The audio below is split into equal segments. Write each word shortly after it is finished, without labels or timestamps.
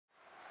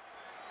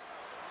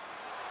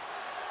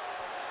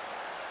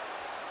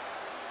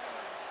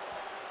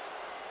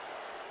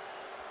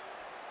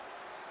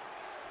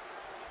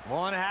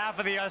One half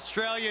of the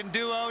Australian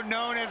duo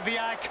known as the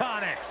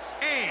Iconics.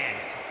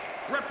 And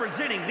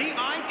representing the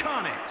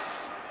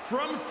Iconics,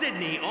 from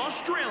Sydney,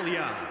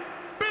 Australia,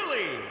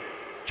 Billie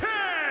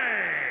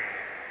Kay!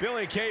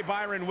 Billie Kay,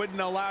 Byron,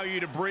 wouldn't allow you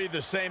to breathe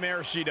the same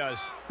air she does.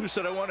 Who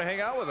said I want to hang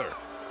out with her?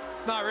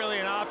 It's not really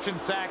an option,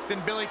 Saxton.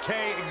 Billie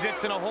Kay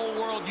exists in a whole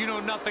world you know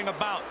nothing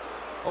about.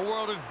 A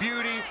world of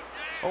beauty,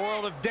 a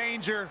world of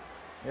danger.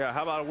 Yeah,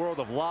 how about a world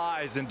of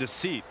lies and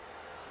deceit?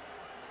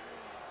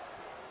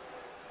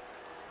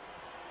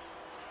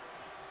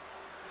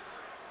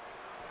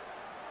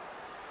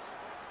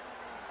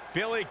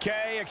 Billie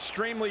Kay,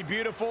 extremely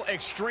beautiful,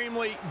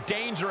 extremely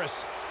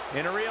dangerous,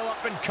 and a real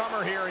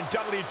up-and-comer here in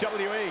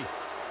WWE.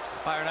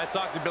 Byron, I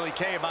talked to Billie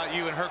Kay about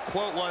you, and her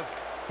quote was,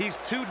 "He's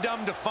too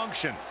dumb to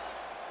function."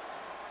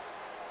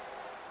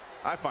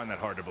 I find that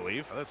hard to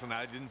believe. Listen,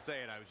 I didn't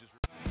say it. I was just...